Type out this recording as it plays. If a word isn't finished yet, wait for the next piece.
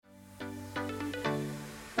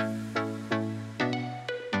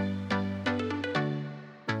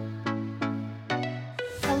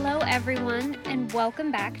everyone, and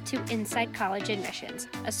welcome back to Inside College Admissions,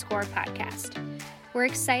 a SCORE podcast. We're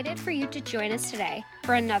excited for you to join us today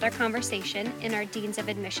for another conversation in our Deans of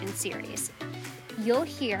Admission series. You'll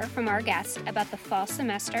hear from our guest about the fall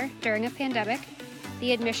semester during a pandemic,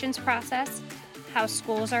 the admissions process, how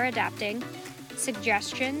schools are adapting,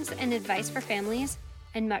 suggestions and advice for families,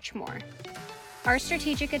 and much more. Our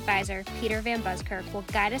strategic advisor, Peter Van Buskirk, will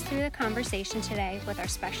guide us through the conversation today with our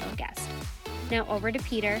special guest. Now over to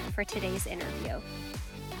Peter for today's interview.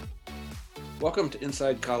 Welcome to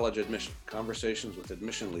Inside College Admission, conversations with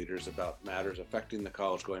admission leaders about matters affecting the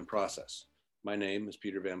college-going process. My name is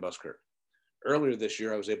Peter Van Buskirk. Earlier this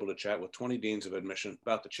year, I was able to chat with 20 deans of admission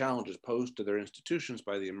about the challenges posed to their institutions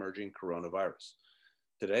by the emerging coronavirus.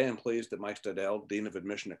 Today, I'm pleased that Mike Stadel, Dean of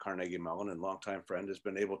Admission at Carnegie Mellon and longtime friend, has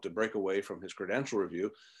been able to break away from his credential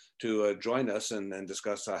review to join us and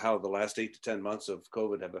discuss how the last 8 to 10 months of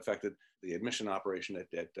COVID have affected the admission operation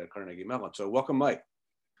at Carnegie Mellon. So welcome, Mike.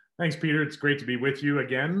 Thanks, Peter. It's great to be with you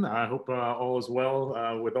again. I hope all is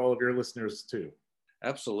well with all of your listeners too.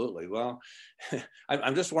 Absolutely. Well,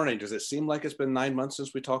 I'm just wondering, does it seem like it's been 9 months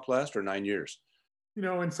since we talked last, or 9 years? You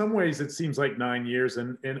know, in some ways it seems like 9 years,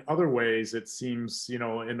 and in other ways it seems,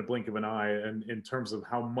 in the blink of an eye. And in terms of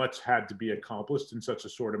how much had to be accomplished in such a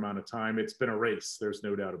short amount of time, it's been a race. There's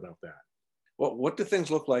no doubt about that. Well, what do things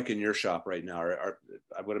look like in your shop right now?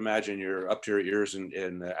 I would imagine you're up to your ears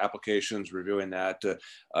in applications, reviewing that.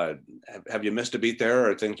 Have you missed a beat there?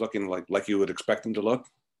 Or are things looking like you would expect them to look?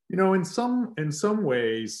 In some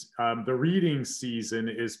ways, the reading season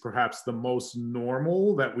is perhaps the most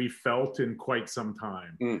normal that we felt in quite some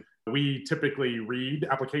time. We typically read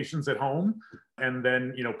applications at home and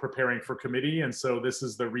then, preparing for committee. And so this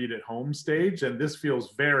is the read at home stage. And this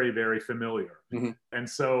feels very, very familiar. Mm-hmm. And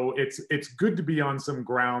so it's good to be on some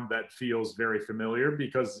ground that feels very familiar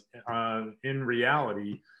because in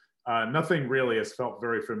reality, nothing really has felt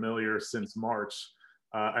very familiar since March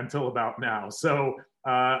until about now. So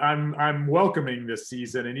I'm welcoming this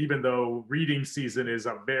season. And even though reading season is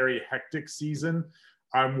a very hectic season,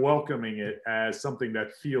 I'm welcoming it as something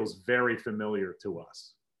that feels very familiar to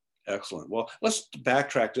us. Excellent. Well, let's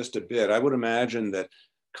backtrack just a bit. I would imagine that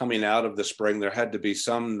coming out of the spring, there had to be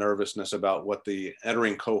some nervousness about what the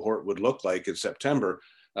entering cohort would look like in September.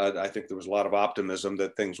 I think there was a lot of optimism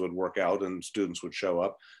that things would work out and students would show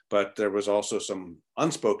up, but there was also some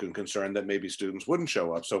unspoken concern that maybe students wouldn't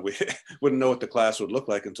show up. So we wouldn't know what the class would look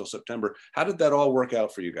like until September. How did that all work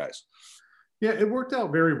out for you guys? Yeah, it worked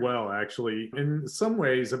out very well, actually. In some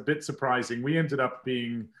ways, a bit surprising. We ended up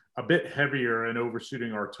being a bit heavier and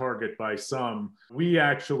overshooting our target by some. We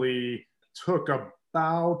actually took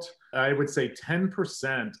about, I would say,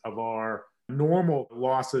 10% of our normal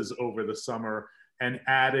losses over the summer and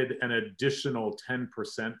added an additional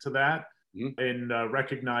 10% to that. Mm-hmm. In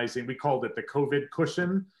recognizing, we called it the COVID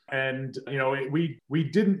cushion. And, we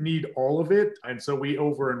didn't need all of it. And so we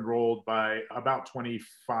over-enrolled by about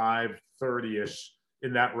 25, 30-ish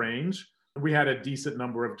in that range. We had a decent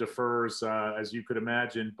number of defers, as you could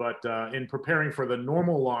imagine. But in preparing for the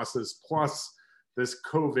normal losses plus this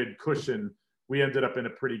COVID cushion, we ended up in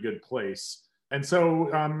a pretty good place. And so,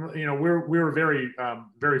 we were very,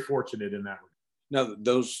 very fortunate in that regard. Now,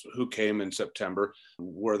 those who came in September,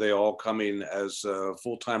 were they all coming as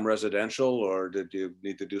full-time residential, or did you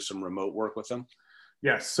need to do some remote work with them?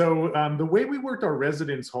 Yes. So the way we worked our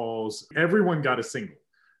residence halls, everyone got a single,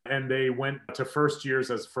 and they went to first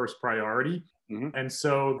years as first priority. Mm-hmm. And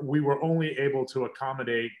so we were only able to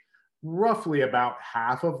accommodate roughly about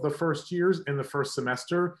half of the first years in the first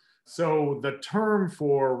semester. So the term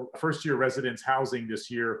for first-year residence housing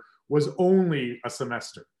this year was only a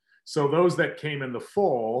semester. So those that came in the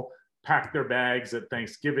fall packed their bags at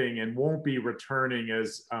Thanksgiving and won't be returning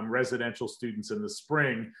as residential students in the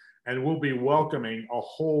spring. And we'll be welcoming a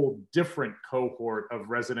whole different cohort of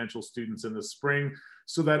residential students in the spring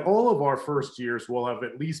so that all of our first years will have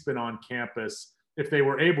at least been on campus if they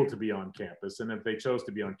were able to be on campus and if they chose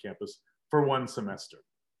to be on campus for one semester.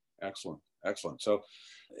 Excellent. Excellent. So,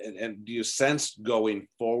 and do you sense going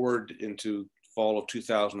forward into fall of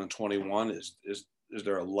 2021, is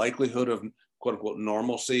there a likelihood of quote unquote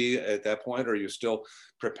normalcy at that point, or are you still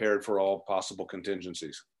prepared for all possible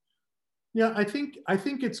contingencies? Yeah, I think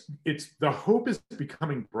it's the hope is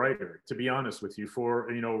becoming brighter, to be honest with you, for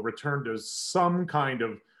return to some kind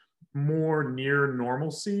of more near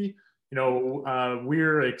normalcy.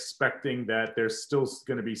 We're expecting that there's still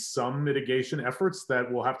going to be some mitigation efforts that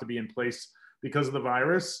will have to be in place because of the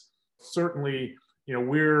virus. Certainly,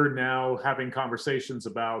 we're now having conversations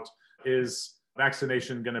about, is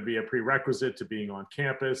vaccination going to be a prerequisite to being on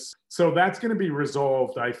campus? So that's going to be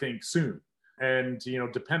resolved, I think, soon. And,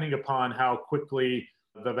 depending upon how quickly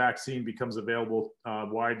the vaccine becomes available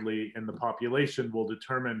widely in the population will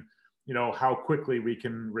determine, how quickly we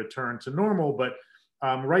can return to normal. But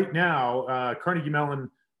right now, Carnegie Mellon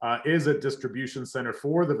is a distribution center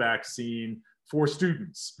for the vaccine for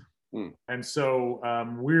students. And so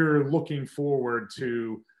we're looking forward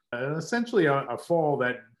to essentially a fall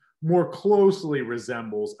that more closely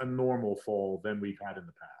resembles a normal fall than we've had in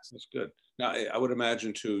the past. That's good. Now, I would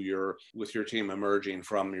imagine too, with your team emerging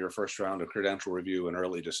from your first round of credential review and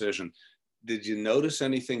early decision, did you notice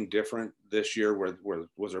anything different this year? Where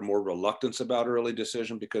was there more reluctance about early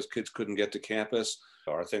decision because kids couldn't get to campus?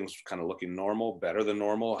 Are things kind of looking normal, better than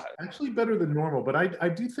normal? Actually, better than normal. But I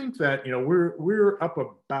do think that we're up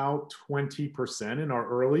about 20% in our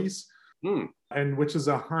earlies, and which is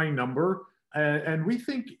a high number. And we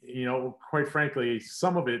think, quite frankly,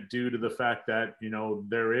 some of it due to the fact that,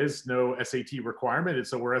 there is no SAT requirement.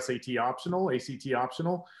 So we're SAT optional, ACT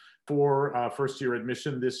optional for first year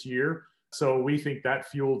admission this year. So we think that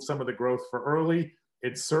fueled some of the growth for early.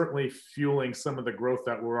 It's certainly fueling some of the growth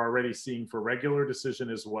that we're already seeing for regular decision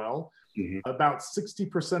as well. About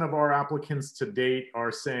 60% of our applicants to date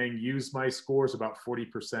are saying use my scores. About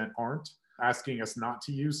 40% aren't, asking us not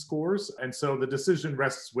to use scores. And so the decision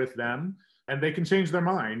rests with them. And they can change their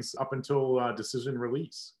minds up until decision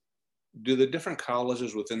release. Do the different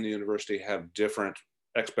colleges within the university have different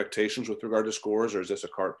expectations with regard to scores, or is this a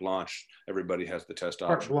carte blanche? Everybody has the test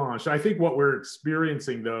option. Carte blanche. I think what we're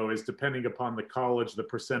experiencing, though, is depending upon the college, the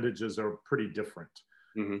percentages are pretty different.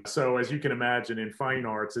 So as you can imagine, in fine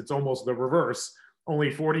arts, it's almost the reverse.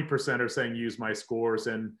 Only 40% are saying use my scores,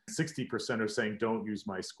 and 60% are saying don't use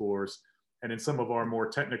my scores. And in some of our more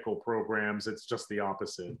technical programs, it's just the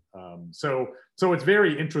opposite. So it's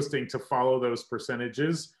very interesting to follow those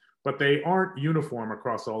percentages, but they aren't uniform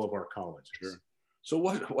across all of our colleges. Sure. So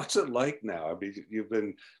what's it like now? I mean, you've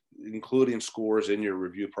been including scores in your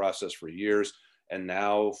review process for years, and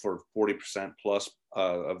now for 40% plus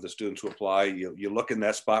of the students who apply, you look in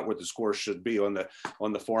that spot where the scores should be on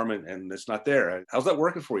the form, and it's not there. How's that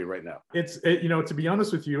working for you right now? To be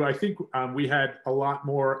honest with you, I think we had a lot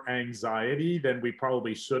more anxiety than we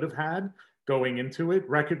probably should have had going into it,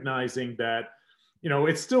 recognizing that,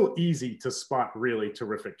 it's still easy to spot really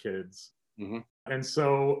terrific kids. And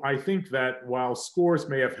so I think that while scores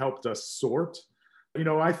may have helped us sort,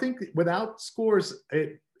 I think without scores,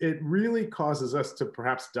 it really causes us to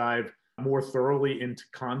perhaps dive more thoroughly into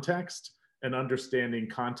context and understanding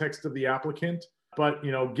context of the applicant. But,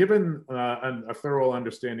 given a thorough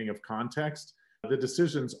understanding of context, the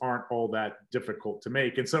decisions aren't all that difficult to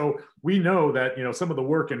make. And so we know that, some of the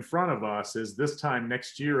work in front of us is this time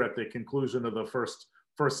next year at the conclusion of the first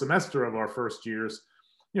semester of our first years,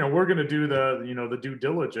 we're going to do the due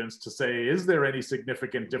diligence to say, is there any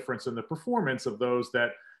significant difference in the performance of those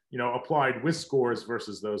that, applied with scores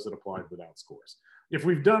versus those that applied without scores? If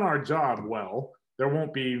we've done our job well, there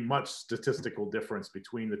won't be much statistical difference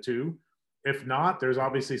between the two. If not, there's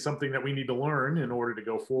obviously something that we need to learn in order to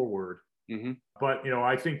go forward. But,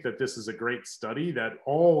 I think that this is a great study that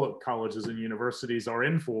all colleges and universities are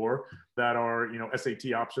in for, that are,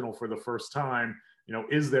 SAT optional for the first time.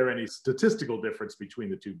 Is there any statistical difference between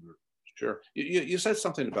the two groups? Sure. You said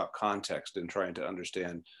something about context and trying to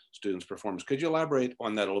understand students' performance. Could you elaborate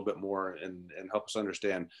on that a little bit more and help us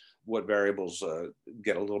understand what variables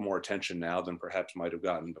get a little more attention now than perhaps might have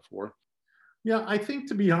gotten before? Yeah, I think,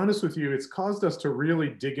 to be honest with you, it's caused us to really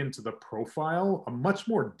dig into the profile much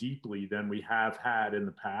more deeply than we have had in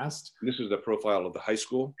the past. This is the profile of the high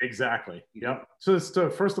school? Exactly. Yep. So it's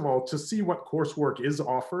first of all, to see what coursework is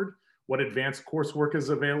offered, what advanced coursework is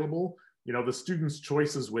available, the students'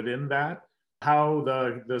 choices within that, how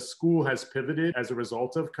the school has pivoted as a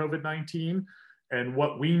result of COVID-19, and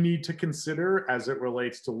what we need to consider as it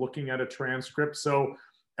relates to looking at a transcript. So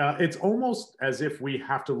it's almost as if we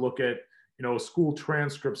have to look at school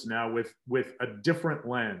transcripts now with a different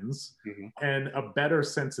lens and a better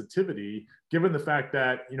sensitivity, given the fact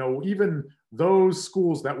that even those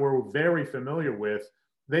schools that we're very familiar with,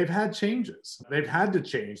 they've had changes. They've had to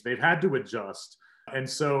change. They've had to adjust. And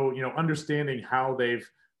so, understanding how they've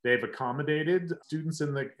accommodated students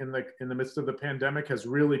in the midst of the pandemic has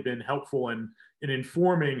really been helpful in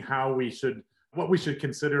informing what we should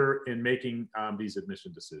consider in making these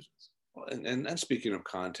admission decisions. And speaking of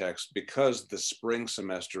context, because the spring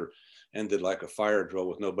semester ended like a fire drill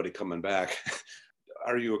with nobody coming back,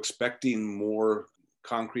 are you expecting more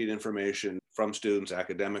concrete information from students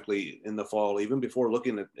academically in the fall, even before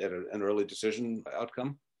looking at an early decision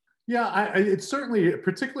outcome? Yeah, it's certainly,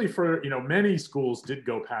 particularly for, many schools did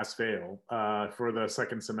go pass fail for the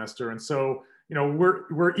second semester. And so,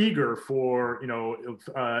 we're eager for,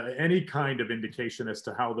 any kind of indication as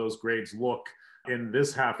to how those grades look in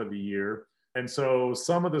this half of the year. And so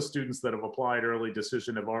some of the students that have applied early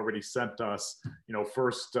decision have already sent us,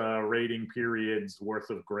 first rating periods worth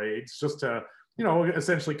of grades, just to,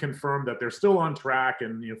 essentially confirm that they're still on track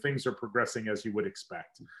and, things are progressing as you would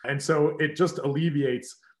expect. And so it just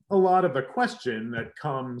alleviates a lot of the question that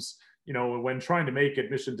comes, when trying to make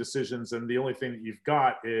admission decisions. And the only thing that you've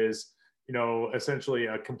got is, essentially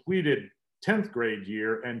a completed 10th grade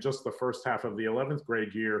year and just the first half of the 11th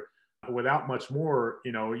grade year without much more.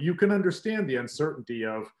 You can understand the uncertainty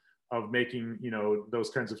of making, those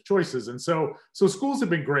kinds of choices. And so schools have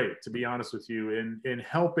been great, to be honest with you, in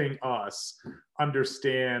helping us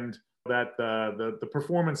understand that the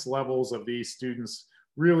performance levels of these students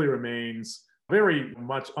really remains very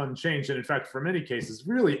much unchanged. And in fact, for many cases,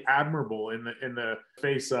 really admirable in the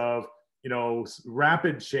face of,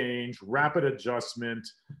 rapid change, rapid adjustment,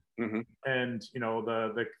 mm-hmm. and,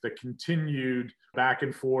 the continued back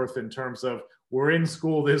and forth in terms of, we're in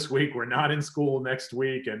school this week, we're not in school next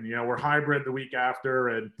week, and, we're hybrid the week after.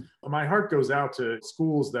 And my heart goes out to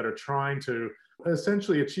schools that are trying to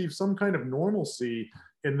essentially achieve some kind of normalcy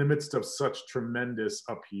in the midst of such tremendous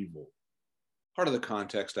upheaval. Part of the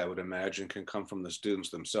context, I would imagine, can come from the students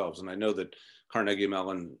themselves. And I know that Carnegie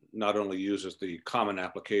Mellon not only uses the common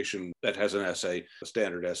application that has an essay, a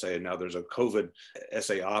standard essay, and now there's a COVID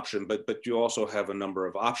essay option, but you also have a number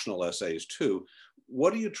of optional essays too.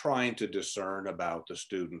 What are you trying to discern about the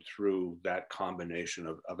student through that combination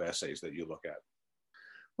of essays that you look at?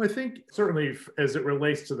 Well, I think certainly as it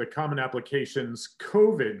relates to the common applications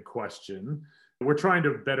COVID question, we're trying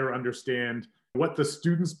to better understand what the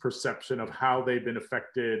students' perception of how they've been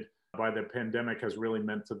affected by the pandemic has really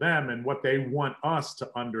meant to them, and what they want us to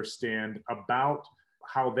understand about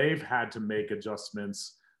how they've had to make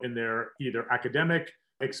adjustments in their either academic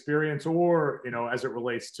experience or, as it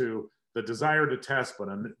relates to the desire to test, but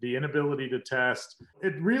the inability to test.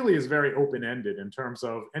 It really is very open-ended in terms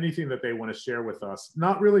of anything that they want to share with us,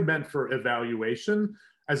 not really meant for evaluation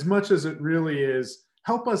as much as it really is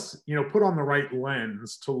help us, put on the right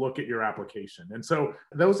lens to look at your application. And so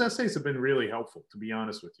those essays have been really helpful, to be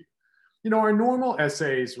honest with you. Our normal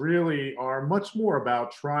essays really are much more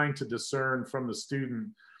about trying to discern from the student,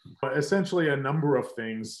 essentially a number of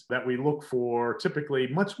things that we look for, typically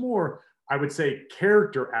much more, I would say,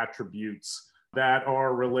 character attributes that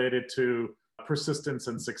are related to persistence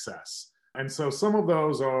and success. And so some of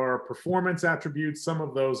those are performance attributes, some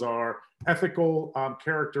of those are ethical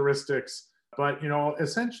characteristics. But,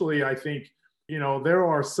 essentially, I think, there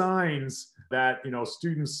are signs that,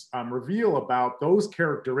 students reveal about those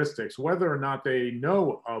characteristics, whether or not they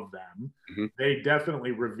know of them. Mm-hmm. They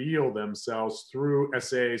definitely reveal themselves through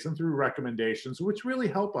essays and through recommendations, which really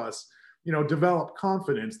help us, develop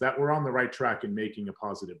confidence that we're on the right track in making a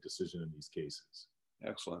positive decision in these cases.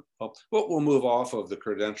 Excellent. Well, we'll move off of the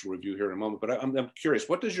credential review here in a moment, but I'm curious,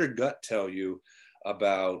 what does your gut tell you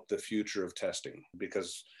about the future of testing?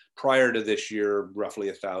 Because prior to this year, roughly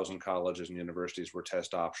 1,000 colleges and universities were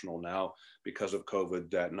test optional. Now, because of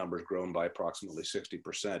COVID, that number's grown by approximately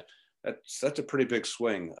 60%. That's a pretty big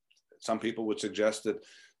swing. Some people would suggest that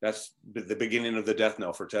that's the beginning of the death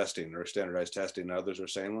knell for testing or standardized testing. Others are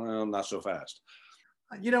saying, well, not so fast.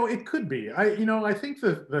 It could be. I think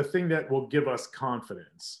the thing that will give us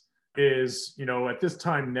confidence is, at this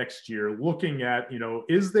time next year, looking at,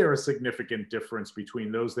 is there a significant difference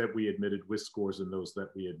between those that we admitted with scores and those that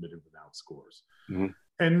we admitted without scores? Mm-hmm.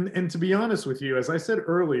 And to be honest with you, as I said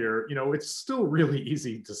earlier, it's still really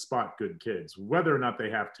easy to spot good kids, whether or not they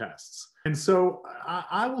have tests. And so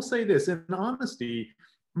I will say this, in honesty,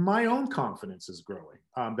 my own confidence is growing,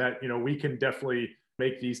 that, we can definitely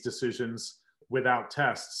make these decisions without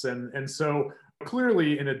tests. And so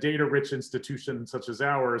clearly in a data-rich institution such as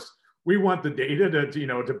ours, we want the data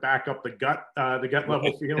to back up the gut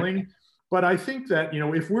level feeling. But I think that,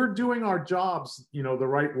 if we're doing our jobs, the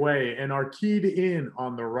right way and are keyed in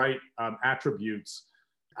on the right attributes,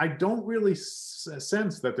 I don't really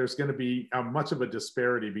sense that there's going to be much of a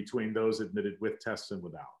disparity between those admitted with tests and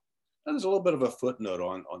without. There's a little bit of a footnote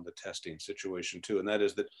on the testing situation too, and that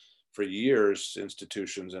is that for years,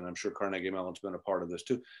 institutions, and I'm sure Carnegie Mellon's been a part of this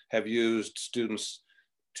too, have used students'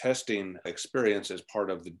 testing experience as part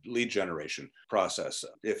of the lead generation process.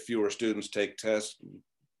 If fewer students take tests,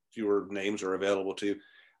 fewer names are available to you.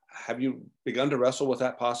 Have you begun to wrestle with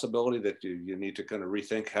that possibility that you need to kind of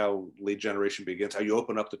rethink how lead generation begins, how you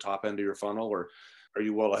open up the top end of your funnel, or are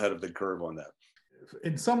you well ahead of the curve on that?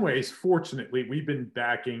 In some ways, fortunately, we've been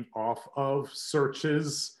backing off of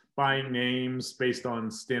searches by names based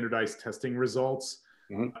on standardized testing results.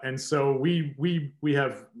 And so we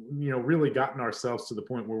have, really gotten ourselves to the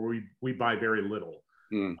point where we buy very little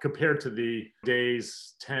compared to the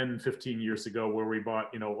days 10, 15 years ago where we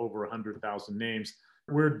bought, over 100,000 names.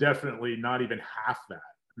 We're definitely not even half that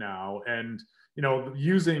now. And,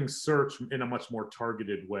 using search in a much more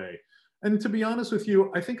targeted way. And to be honest with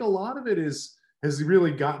you, I think a lot of it has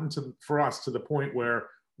really gotten for us to the point where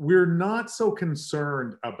we're not so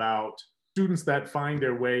concerned about students that find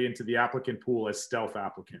their way into the applicant pool as stealth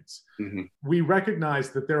applicants. We recognize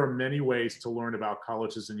that there are many ways to learn about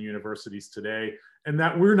colleges and universities today, and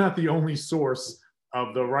that we're not the only source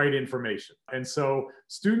of the right information. And so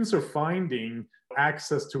students are finding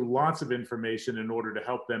access to lots of information in order to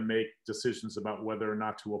help them make decisions about whether or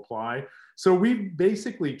not to apply. So we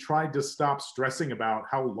basically tried to stop stressing about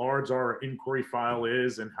how large our inquiry file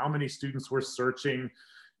is and how many students we're searching.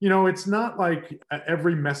 It's not like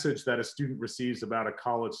every message that a student receives about a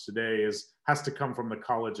college today has to come from the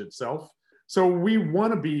college itself. So we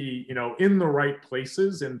want to be, in the right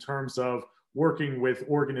places in terms of working with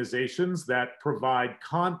organizations that provide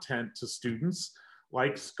content to students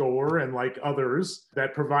like SCORE and like others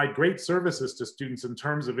that provide great services to students in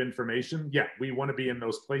terms of information. Yeah, we want to be in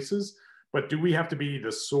those places. But do we have to be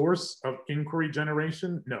the source of inquiry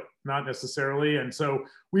generation? No, not necessarily. And so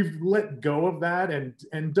we've let go of that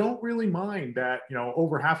and don't really mind that,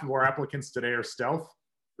 over half of our applicants today are stealth.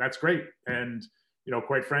 That's great. And,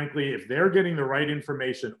 quite frankly, if they're getting the right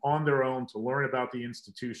information on their own to learn about the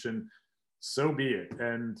institution, so be it.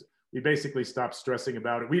 And we basically stopped stressing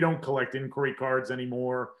about it. We don't collect inquiry cards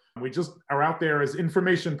anymore. We just are out there as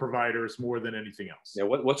information providers more than anything else. Yeah,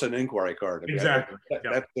 what's an inquiry card? Exactly.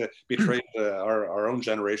 That betrays our own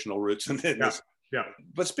generational roots in this. Yeah.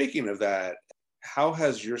 But speaking of that, how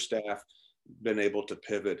has your staff been able to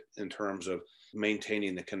pivot in terms of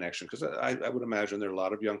maintaining the connection? Because I would imagine there are a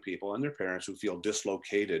lot of young people and their parents who feel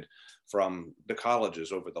dislocated from the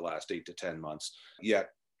colleges over the last 8 to 10 months. Yet,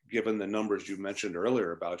 given the numbers you mentioned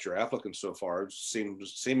earlier about your applicants so far, it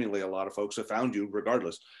seems seemingly a lot of folks have found you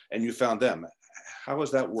regardless, and you found them. How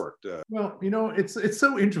has that worked? Well, it's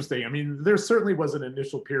so interesting. I mean, there certainly was an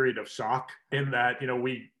initial period of shock in that,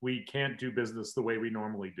 we can't do business the way we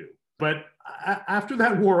normally do. But after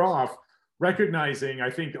that wore off, recognizing, I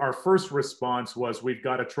think our first response was we've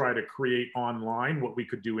got to try to create online what we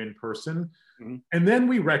could do in person. And then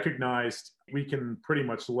we recognized we can pretty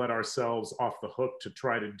much let ourselves off the hook to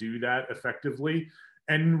try to do that effectively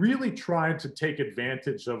and really tried to take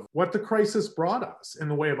advantage of what the crisis brought us in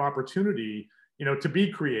the way of opportunity, to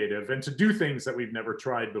be creative and to do things that we've never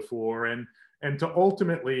tried before and to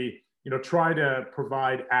ultimately, try to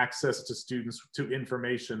provide access to students to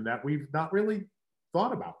information that we've not really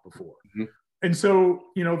thought about before. And so,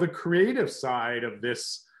 the creative side of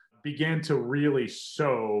this began to really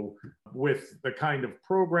show with the kind of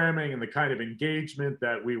programming and the kind of engagement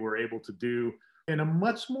that we were able to do in a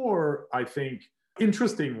much more, I think,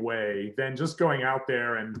 interesting way than just going out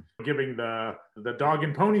there and giving the dog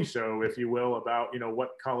and pony show, if you will, about,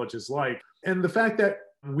 what college is like. And the fact that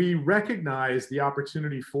we recognize the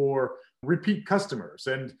opportunity for repeat customers.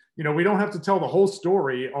 And, we don't have to tell the whole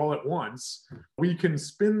story all at once. We can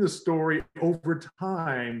spin the story over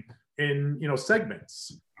time in,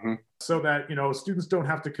 segments so that, students don't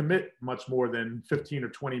have to commit much more than 15 or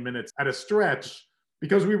 20 minutes at a stretch,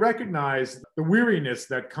 because we recognize the weariness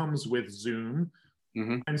that comes with Zoom.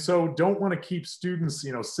 And so don't want to keep students,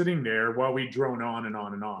 sitting there while we drone on and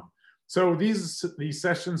on and on. So these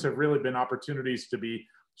sessions have really been opportunities to be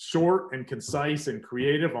short and concise and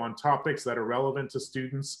creative on topics that are relevant to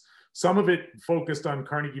students. Some of it focused on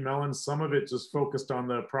Carnegie Mellon, some of it just focused on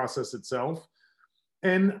the process itself.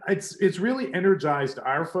 And it's really energized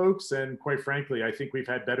our folks. And quite frankly, I think we've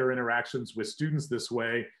had better interactions with students this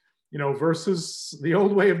way, versus the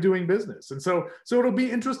old way of doing business. And so it'll be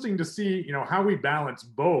interesting to see, how we balance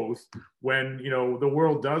both when, the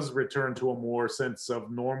world does return to a more sense of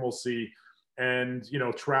normalcy and,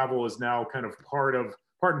 travel is now kind of part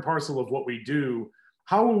and parcel of what we do.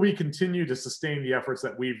 How will we continue to sustain the efforts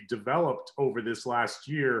that we've developed over this last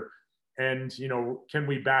year? And, can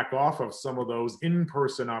we back off of some of those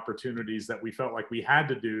in-person opportunities that we felt like we had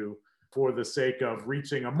to do for the sake of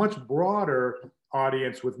reaching a much broader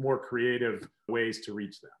audience with more creative ways to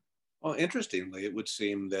reach them? Well, interestingly, it would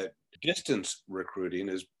seem that distance recruiting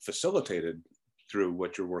is facilitated through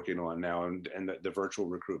what you're working on now and the virtual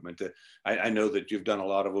recruitment. I know that you've done a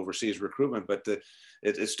lot of overseas recruitment, but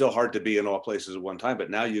it's still hard to be in all places at one time. But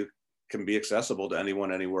now you can be accessible to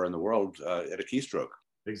anyone, anywhere in the world at a keystroke.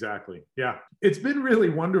 Exactly. Yeah. It's been really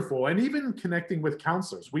wonderful. And even connecting with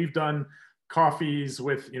counselors. We've done coffees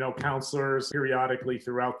with, counselors periodically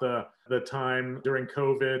throughout the time during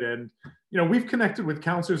COVID. And, we've connected with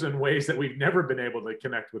counselors in ways that we've never been able to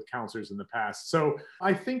connect with counselors in the past. So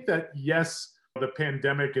I think that, yes, the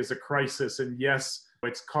pandemic is a crisis, and yes,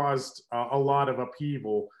 it's caused a lot of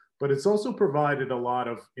upheaval, but it's also provided a lot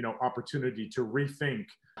of, opportunity to rethink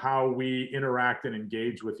how we interact and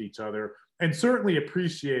engage with each other, and certainly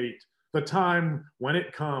appreciate the time when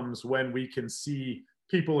it comes when we can see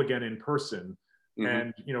people again in person,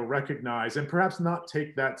 and recognize and perhaps not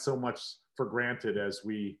take that so much for granted as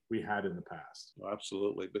we had in the past. Well,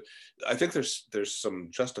 absolutely. But I think there's some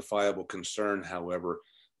justifiable concern, however,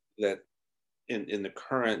 that in the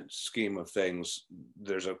current scheme of things,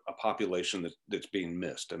 there's a population that's being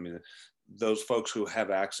missed. I mean, those folks who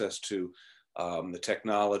have access to the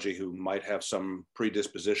technology, who might have some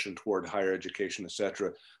predisposition toward higher education, et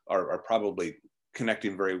cetera, are probably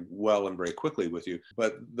connecting very well and very quickly with you.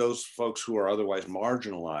 But those folks who are otherwise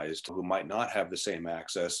marginalized, who might not have the same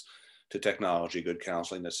access to technology, good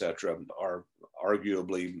counseling, et cetera, are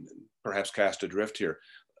arguably perhaps cast adrift here.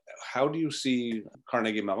 How do you see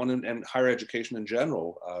Carnegie Mellon and higher education in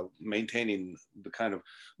general maintaining the kind of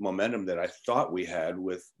momentum that I thought we had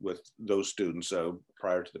with those students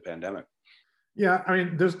prior to the pandemic? Yeah, I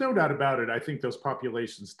mean, there's no doubt about it. I think those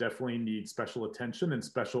populations definitely need special attention and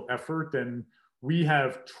special effort. And we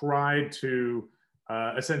have tried to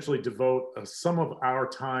essentially devote some of our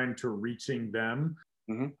time to reaching them,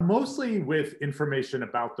 mostly with information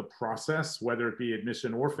about the process, whether it be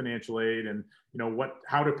admission or financial aid, and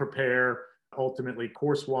how to prepare ultimately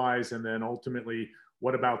course-wise, and then ultimately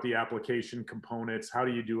what about the application components? How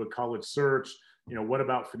do you do a college search? What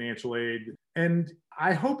about financial aid? And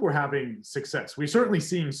I hope we're having success. We're certainly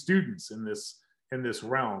seeing students in this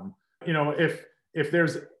realm. If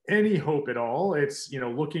there's any hope at all, it's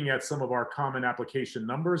looking at some of our common application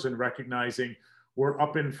numbers and recognizing we're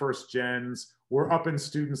up in first gens, we're up in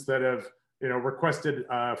students that have requested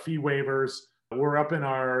fee waivers, we're up in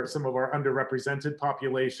some of our underrepresented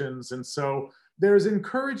populations, and so there's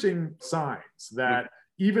encouraging signs that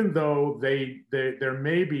even though there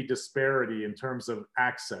may be disparity in terms of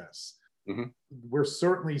access, we're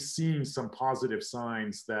certainly seeing some positive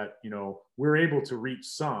signs that we're able to reach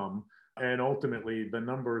some, and ultimately the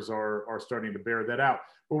numbers are starting to bear that out.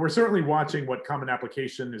 But we're certainly watching what Common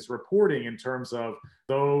Application is reporting in terms of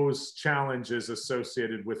those challenges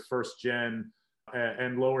associated with first gen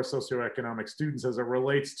and lower socioeconomic students as it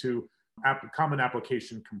relates to Common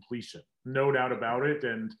Application completion. No doubt about it.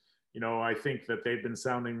 And I think that they've been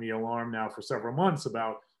sounding the alarm now for several months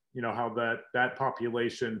about how that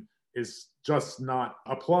population is just not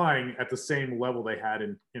applying at the same level they had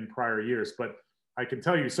in prior years. But I can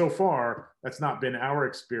tell you so far, that's not been our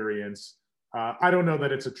experience. I don't know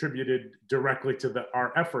that it's attributed directly to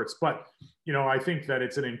our efforts, but I think that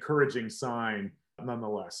it's an encouraging sign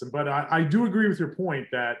nonetheless. But I do agree with your point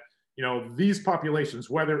that these populations,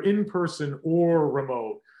 whether in person or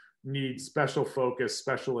remote, need special focus,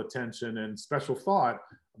 special attention, and special thought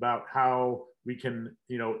about how we can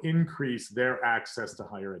increase their access to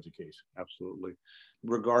higher education. Absolutely.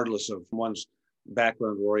 Regardless of one's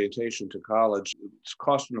background or orientation to college,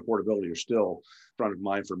 cost and affordability are still front of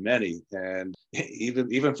mind for many. And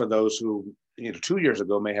even for those who 2 years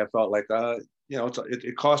ago may have felt like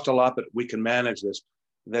it costs a lot, but we can manage this.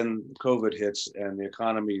 Then COVID hits and the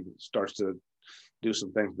economy starts to do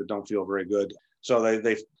some things that don't feel very good. So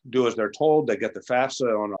they do as they're told. They get the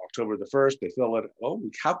FAFSA on October the 1st. They fill it. Oh,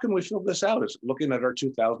 how can we fill this out? It's looking at our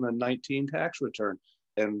 2019 tax return.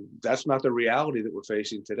 And that's not the reality that we're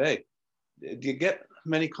facing today. Do you get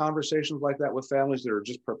many conversations like that with families that are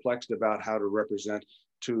just perplexed about how to represent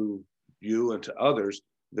to you and to others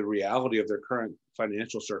the reality of their current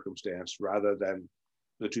financial circumstance rather than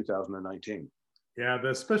the 2019? Yeah,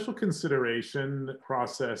 the special consideration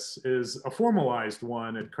process is a formalized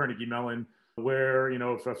one at Carnegie Mellon, where,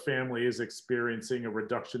 if a family is experiencing a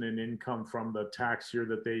reduction in income from the tax year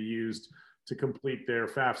that they used to complete their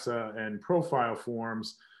FAFSA and profile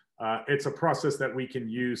forms, it's a process that we can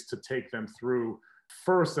use to take them through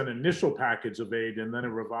first an initial package of aid and then a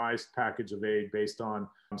revised package of aid based on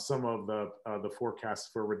some of the forecasts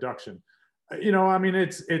for reduction.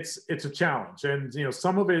 It's a challenge, and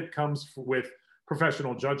some of it comes with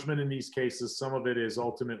professional judgment in these cases. Some of it is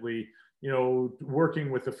ultimately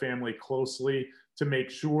working with the family closely to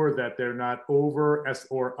make sure that they're not over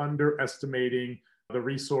or underestimating the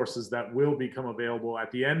resources that will become available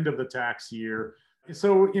at the end of the tax year.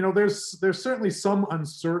 So, there's certainly some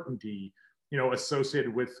uncertainty,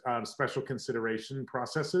 associated with special consideration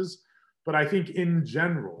processes. But I think in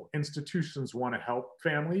general, institutions want to help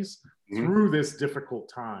families Mhm. through this difficult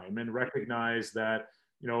time and recognize that,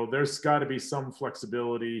 there's got to be some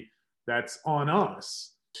flexibility that's on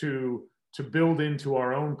us to build into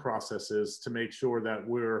our own processes to make sure that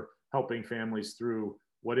we're helping families through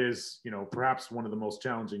what is, perhaps one of the most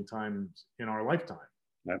challenging times in our lifetime.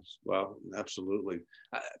 Well, absolutely.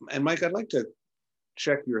 And Mike, I'd like to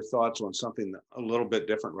check your thoughts on something a little bit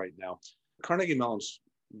different right now. Carnegie Mellon's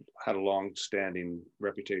had a long-standing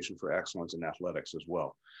reputation for excellence in athletics as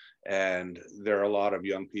well. And there are a lot of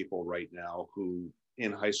young people right now who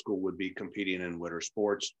in high school would be competing in winter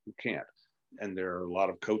sports who can't. And there are a lot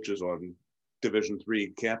of coaches on Division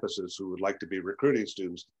III campuses who would like to be recruiting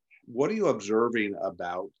students. What are you observing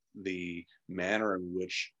about the manner in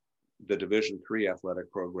which the Division III athletic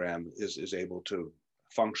program is able to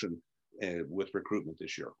function with recruitment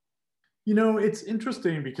this year? It's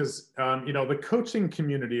interesting because, the coaching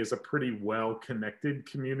community is a pretty well-connected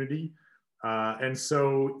community. And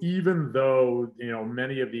so even though,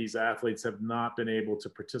 many of these athletes have not been able to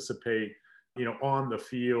participate, on the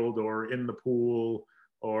field or in the pool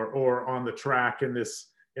or on the track in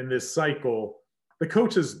this cycle, the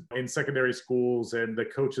coaches in secondary schools and the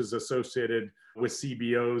coaches associated with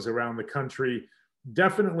CBOs around the country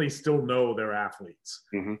definitely still know their athletes.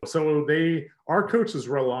 Mm-hmm. So our coaches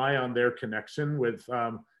rely on their connection with,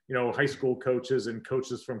 high school coaches and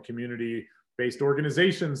coaches from community-based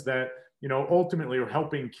organizations that, ultimately are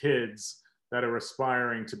helping kids that are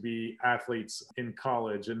aspiring to be athletes in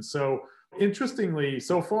college. And so interestingly,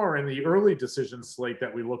 so far in the early decision slate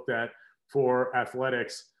that we looked at for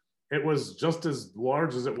athletics, it was just as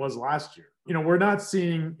large as it was last year. We're not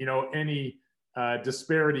seeing, any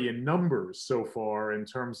disparity in numbers so far in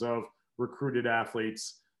terms of recruited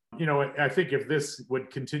athletes. I think if this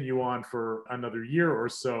would continue on for another year or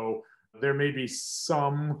so, there may be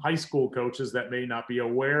some high school coaches that may not be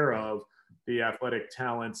aware of the athletic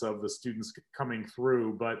talents of the students coming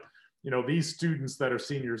through. But, these students that are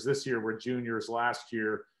seniors this year were juniors last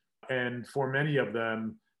year. And for many of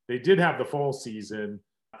them, they did have the fall season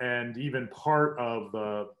and even part of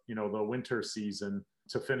the winter season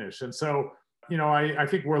to finish. And so, I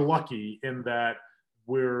think we're lucky in that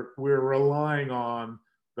we're relying on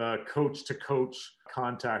the coach to coach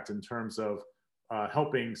contact in terms of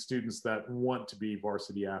helping students that want to be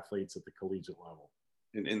varsity athletes at the collegiate level.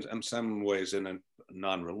 In some ways, in a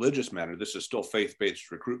non-religious manner, this is still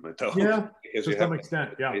faith-based recruitment, though. Yeah, to some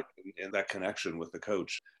extent, yeah. And that connection with the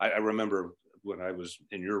coach. I remember when I was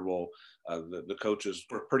in your role, the coaches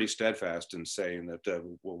were pretty steadfast in saying that,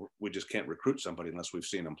 we just can't recruit somebody unless we've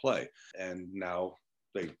seen them play. And now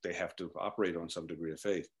they have to operate on some degree of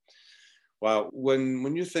faith. Well,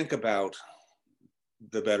 when you think about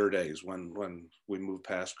the better days, when we move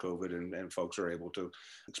past COVID and folks are able to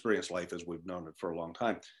experience life as we've known it for a long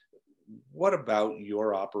time, what about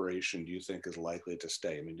your operation do you think is likely to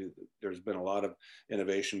stay? I mean, there's been a lot of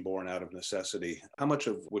innovation born out of necessity. How much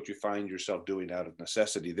of what you find yourself doing out of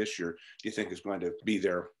necessity this year do you think is going to be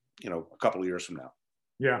there, a couple of years from now?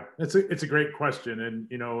 Yeah, it's a great question.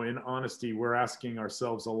 And, in honesty, we're asking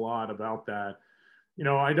ourselves a lot about that.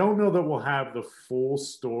 I don't know that we'll have the full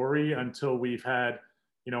story until we've had,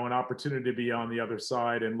 an opportunity to be on the other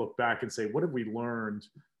side and look back and say, what have we learned?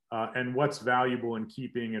 And what's valuable in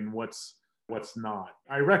keeping and what's not.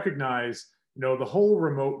 I recognize, the whole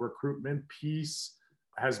remote recruitment piece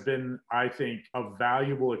has been, I think, a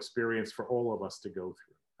valuable experience for all of us to go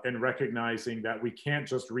through. And recognizing that we can't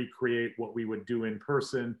just recreate what we would do in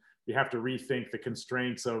person. We have to rethink the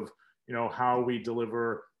constraints of, how we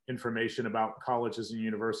deliver information about colleges and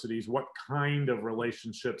universities, what kind of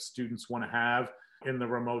relationships students want to have in the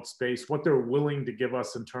remote space, what they're willing to give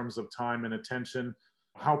us in terms of time and attention,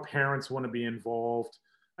 how parents want to be involved.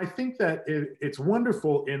 I think that it's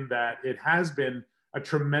wonderful in that it has been a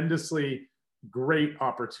tremendously great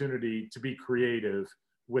opportunity to be creative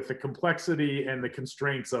with the complexity and the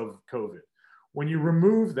constraints of COVID. When you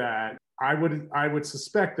remove that, I would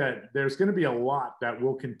suspect that there's going to be a lot that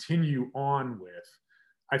we'll continue on with.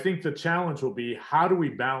 I think the challenge will be, how do we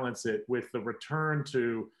balance it with the return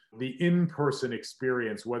to the in-person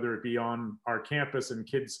experience, whether it be on our campus and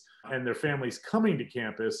kids and their families coming to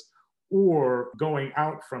campus, or going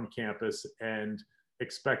out from campus and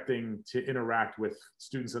expecting to interact with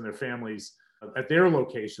students and their families at their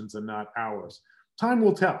locations and not ours. Time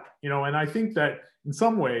will tell, and I think that in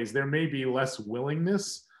some ways there may be less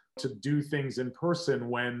willingness to do things in person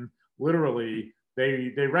when literally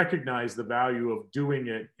they recognize the value of doing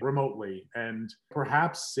it remotely and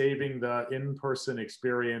perhaps saving the in-person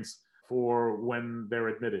experience for when they're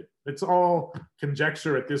admitted. It's all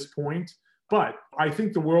conjecture at this point, But I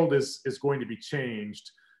think the world is going to be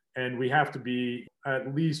changed, and we have to be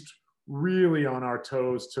at least really on our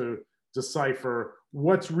toes to decipher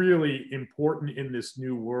what's really important in this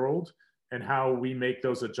new world and how we make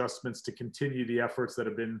those adjustments to continue the efforts that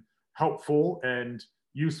have been helpful and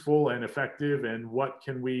useful and effective, and what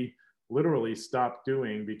can we literally stop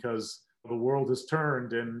doing because the world has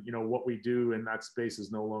turned and what we do in that space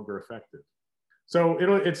is no longer effective. So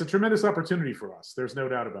it's a tremendous opportunity for us. There's no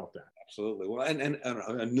doubt about that. Absolutely. Well, and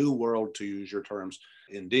a new world, to use your terms,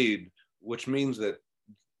 indeed, which means that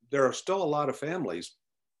there are still a lot of families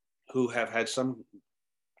who have had some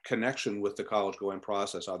connection with the college going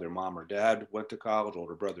process. Either mom or dad went to college,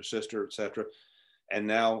 older brother, sister, etc. And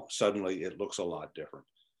now suddenly it looks a lot different.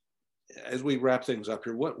 As we wrap things up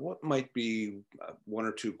here, what might be one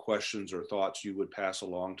or two questions or thoughts you would pass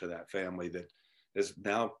along to that family that is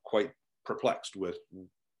now quite perplexed with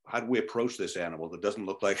how do we approach this animal that doesn't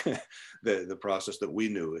look like the process that we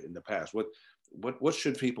knew in the past? What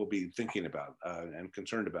should people be thinking about and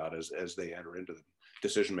concerned about as they enter into the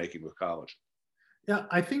decision making with college? Yeah,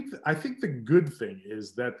 I think the good thing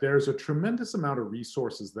is that there's a tremendous amount of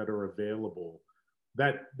resources that are available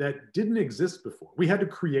that didn't exist before. We had to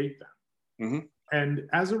create them. Mm-hmm. And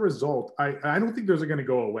as a result, I don't think those are going to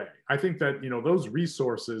go away. I think that those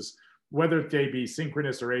resources, whether they be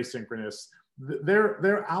synchronous or asynchronous,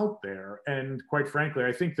 they're out there. And quite frankly,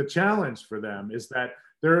 I think the challenge for them is that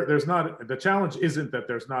the challenge isn't that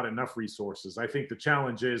there's not enough resources. I think the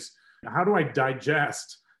challenge is, how do I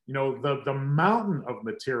digest the mountain of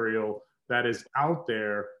material that is out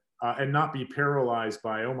there and not be paralyzed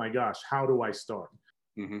by, oh my gosh, how do I start?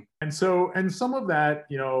 Mm-hmm. And some of that,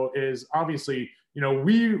 is obviously,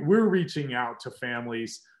 we're reaching out to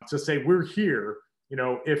families to say we're here,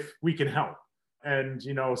 if we can help. And,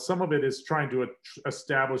 some of it is trying to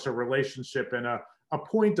establish a relationship and a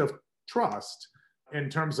point of trust in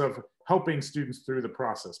terms of helping students through the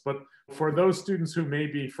process. But for those students who may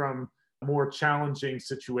be from more challenging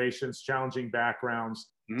situations, challenging backgrounds,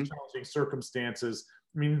 mm-hmm. challenging circumstances,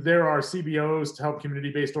 I mean, there are CBOs to help,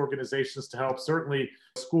 community-based organizations to help, certainly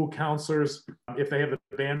school counselors, if they have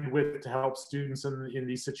the bandwidth to help students in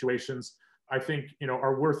these situations, I think,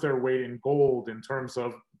 are worth their weight in gold in terms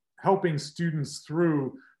of helping students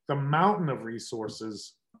through the mountain of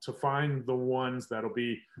resources to find the ones that'll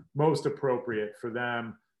be most appropriate for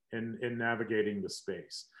them in navigating the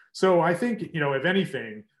space. So I think, if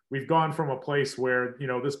anything, we've gone from a place where,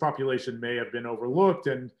 this population may have been overlooked,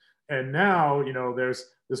 and now, there's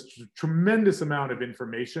this tremendous amount of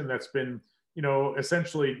information that's been,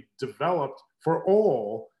 essentially developed for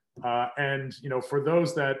all. And, for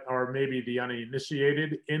those that are maybe the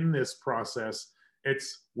uninitiated in this process,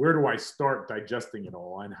 it's where do I start digesting it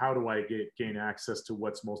all, and how do I gain access to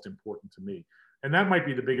what's most important to me? And that might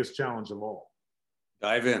be the biggest challenge of all.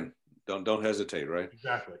 Dive in. Don't hesitate, right?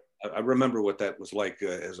 Exactly. I remember what that was like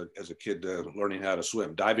as a kid learning how to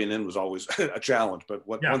swim. Diving in was always a challenge, but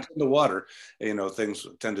once in the water, things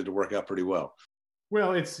tended to work out pretty well.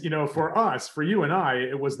 Well, it's, for us, for you and I,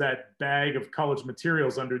 it was that bag of college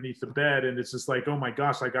materials underneath the bed. And it's just like, oh my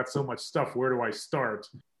gosh, I got so much stuff. Where do I start?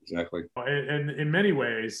 Exactly. And in many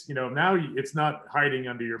ways, now it's not hiding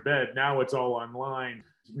under your bed. Now it's all online.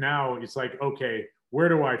 Now it's like, okay, where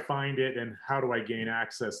do I find it and how do I gain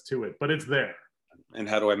access to it? But it's there. And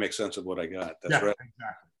how do I make sense of what I got? That's right.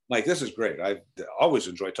 Exactly. Mike, this is great. I always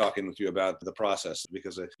enjoy talking with you about the process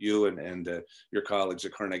because you and your colleagues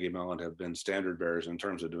at Carnegie Mellon have been standard bearers in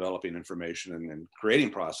terms of developing information and creating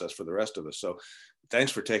process for the rest of us. So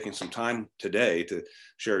thanks for taking some time today to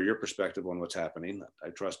share your perspective on what's happening. I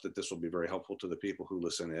trust that this will be very helpful to the people who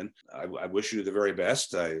listen in. I wish you the very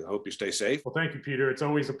best. I hope you stay safe. Well, thank you, Peter. It's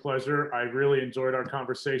always a pleasure. I really enjoyed our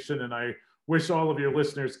conversation, and I wish all of your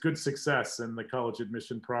listeners good success in the college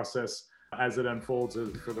admission process as it unfolds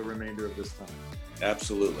for the remainder of this time.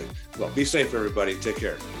 Absolutely. Well, be safe, everybody. Take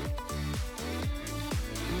care.